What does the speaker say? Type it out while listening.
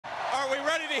we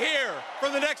ready to hear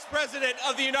from the next president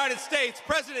of the United States,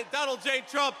 President Donald J.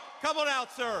 Trump? Come on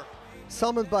out, sir.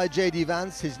 Summoned by J.D.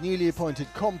 Vance, his newly appointed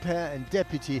compere and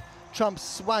deputy, Trump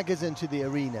swaggers into the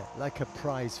arena like a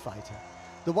prize fighter.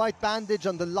 The white bandage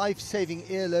on the life-saving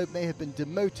earlobe may have been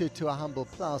demoted to a humble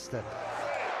plaster,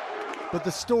 but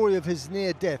the story of his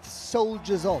near death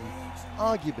soldiers on,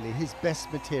 arguably his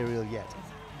best material yet.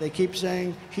 They keep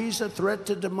saying, he's a threat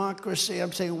to democracy.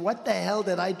 I'm saying, what the hell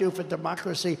did I do for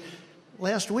democracy?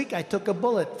 Last week, I took a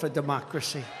bullet for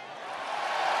democracy.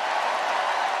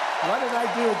 What did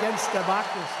I do against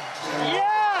democracy?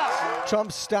 Yeah!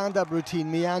 Trump's stand-up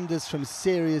routine meanders from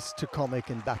serious to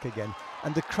comic and back again,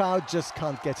 and the crowd just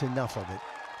can't get enough of it,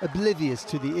 oblivious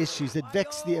to the issues that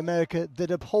vex the America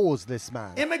that abhors this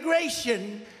man.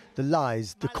 Immigration! The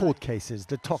lies, the court cases,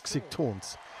 the toxic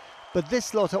taunts. But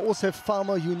this lot are also far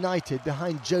more united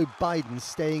behind Joe Biden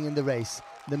staying in the race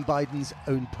than Biden's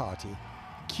own party.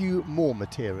 Cue more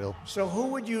material. So who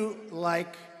would you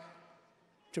like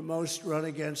to most run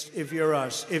against if you're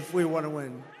us, if we want to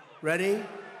win? Ready?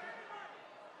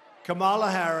 Kamala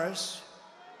Harris.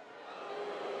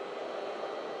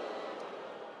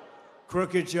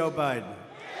 Crooked Joe Biden.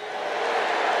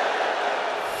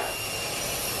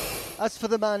 As for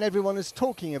the man everyone is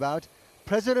talking about,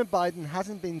 President Biden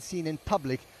hasn't been seen in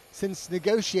public since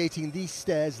negotiating these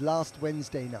stairs last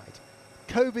Wednesday night.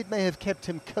 COVID may have kept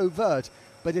him covert,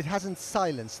 but it hasn't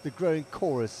silenced the growing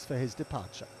chorus for his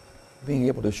departure. Being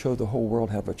able to show the whole world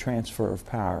have a transfer of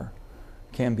power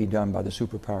can be done by the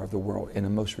superpower of the world in a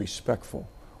most respectful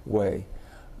way.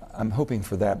 I'm hoping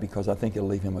for that because I think it'll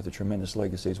leave him with a tremendous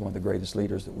legacy as one of the greatest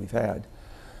leaders that we've had.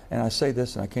 And I say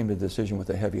this, and I came to the decision with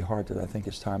a heavy heart that I think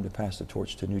it's time to pass the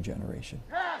torch to a new generation.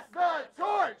 Pass the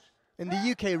torch! In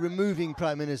the UK, removing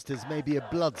prime ministers may be a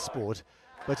blood sport,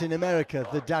 but in America,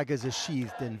 the daggers are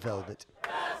sheathed in velvet.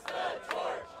 Pass the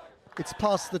torch! It's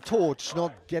pass the torch,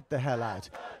 not get the hell out,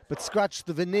 but scratch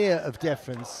the veneer of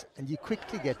deference, and you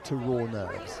quickly get to raw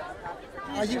nerves.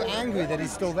 Are you angry that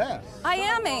he's still there? I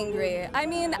am angry. I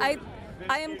mean, I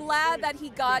am glad that he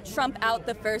got Trump out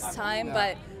the first time,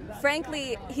 but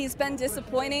frankly, he's been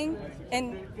disappointing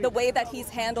in the way that he's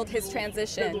handled his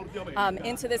transition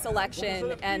into this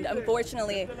election. And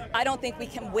unfortunately, I don't think we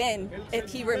can win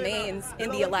if he remains in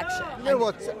the election. You know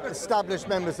what established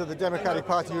members of the Democratic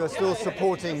Party who are still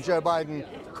supporting Joe Biden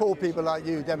call people like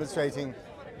you demonstrating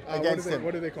against him?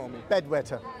 What do they call me?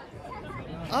 Bedwetter.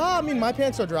 I mean, my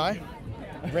pants are dry.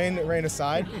 Rain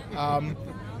aside.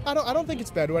 I don't think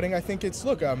it's bedwetting. I think it's,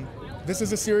 look, this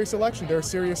is a serious election. There are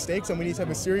serious stakes, and we need to have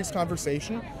a serious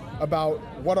conversation about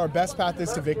what our best path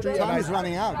is to victory. Time is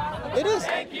running out. It is.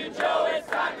 Thank you, Joe. It's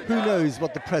time to Who knows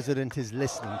what the president is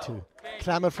listening to?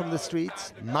 Clamour from the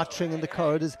streets, muttering in the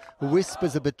corridors,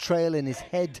 whispers of betrayal in his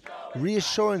head,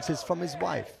 reassurances from his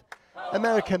wife.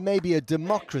 America may be a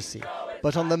democracy,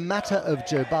 but on the matter of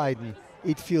Joe Biden,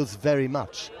 it feels very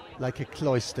much like a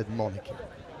cloistered monarchy.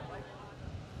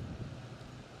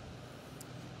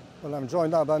 Well, I'm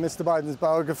joined now by Mr. Biden's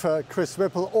biographer, Chris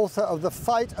Whipple, author of The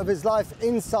Fight of His Life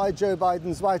Inside Joe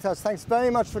Biden's White House. Thanks very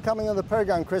much for coming on the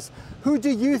program, Chris. Who do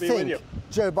you think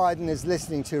Joe Biden is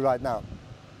listening to right now?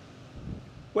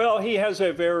 Well, he has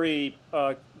a very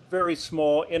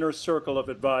small inner circle of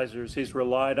advisors he's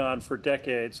relied on for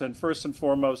decades. And first and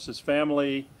foremost, his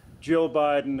family, Jill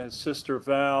Biden, his sister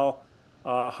Val,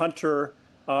 Hunter,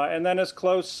 and then his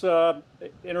close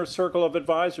inner circle of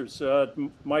advisors,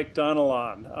 Mike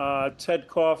Donilon, Ted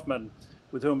Kaufman,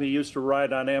 with whom he used to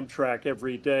ride on Amtrak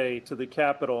every day to the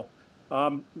Capitol.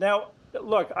 Now,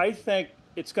 look, I think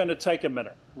it's going to take a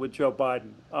minute with Joe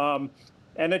Biden.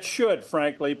 And it should,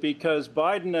 frankly, because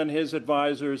Biden and his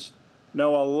advisors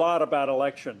know a lot about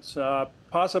elections,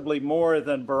 possibly more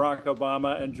than Barack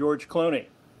Obama and George Clooney.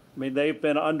 I mean, they've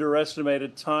been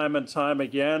underestimated time and time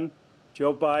again.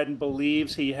 Joe Biden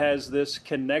believes he has this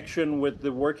connection with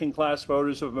the working class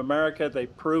voters of America. They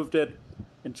proved it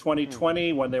in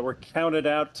 2020 when they were counted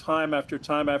out time after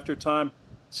time after time.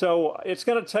 So it's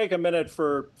going to take a minute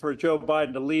for Joe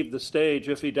Biden to leave the stage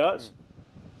if he does.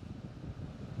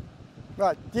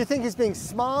 Right. Do you think he's being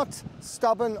smart,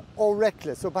 stubborn, or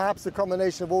reckless, or perhaps a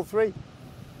combination of all three?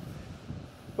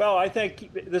 Well, I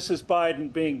think this is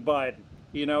Biden being Biden.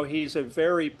 You know, he's a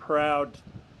very proud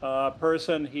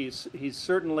person. He's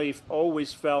certainly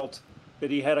always felt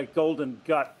that he had a golden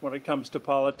gut when it comes to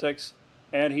politics,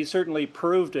 and he certainly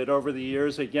proved it over the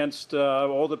years against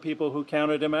all the people who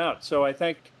counted him out. So I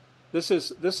think this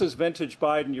is vintage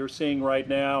Biden you're seeing right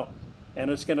now,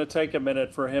 and it's going to take a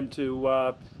minute for him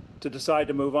to decide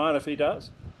to move on if he does.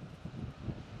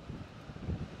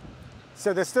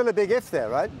 So there's still a big if there,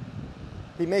 right?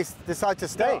 He may decide to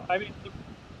stay. No, I mean,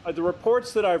 The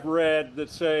reports that I've read that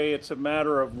say it's a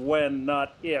matter of when,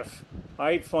 not if,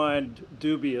 I find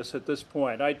dubious at this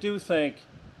point. I do think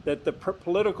that the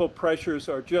political pressures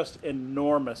are just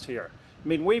enormous here. I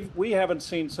mean, we haven't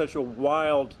seen such a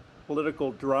wild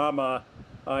political drama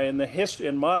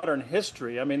in modern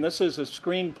history. I mean, this is a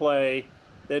screenplay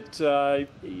that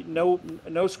no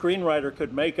screenwriter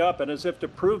could make up. And as if to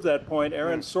prove that point,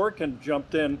 Aaron Sorkin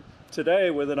jumped in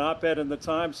today with an op-ed in the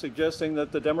Times suggesting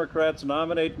that the Democrats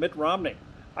nominate Mitt Romney.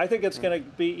 I think it's going to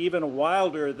be even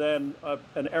wilder than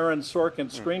an Aaron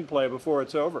Sorkin screenplay before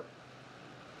it's over.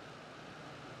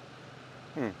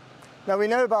 Now, we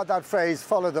know about that phrase,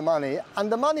 follow the money, and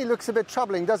the money looks a bit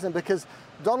troubling, doesn't it? Because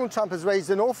Donald Trump has raised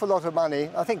an awful lot of money,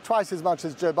 I think twice as much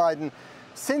as Joe Biden,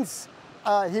 since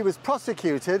he was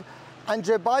prosecuted, and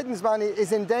Joe Biden's money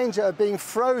is in danger of being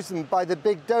frozen by the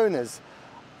big donors.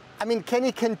 I mean, can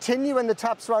he continue when the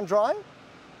taps run dry?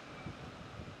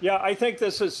 Yeah, I think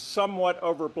this is somewhat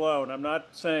overblown. I'm not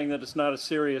saying that it's not a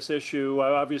serious issue.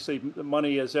 Obviously,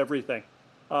 money is everything.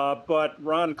 But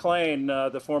Ron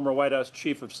Klain, the former White House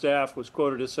chief of staff, was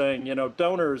quoted as saying, you know,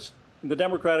 donors, in the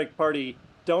Democratic Party,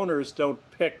 donors don't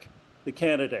pick the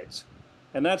candidates.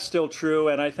 And that's still true.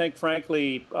 And I think,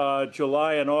 frankly,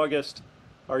 July and August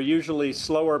are usually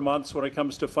slower months when it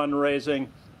comes to fundraising.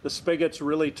 The spigots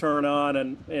really turn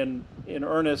on in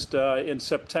earnest in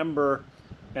September.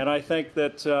 And I think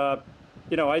that,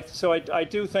 you know, I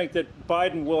do think that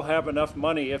Biden will have enough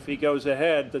money if he goes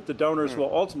ahead, that the donors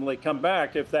will ultimately come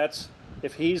back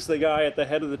if he's the guy at the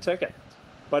head of the ticket.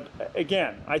 But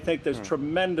again, I think there's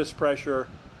tremendous pressure.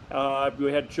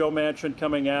 We had Joe Manchin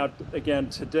coming out again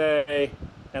today,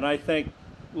 and I think,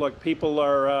 look, people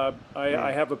are,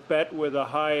 I have a bet with a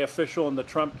high official in the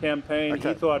Trump campaign. Okay.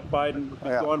 He thought Biden would be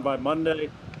gone by Monday.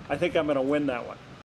 I think I'm going to win that one.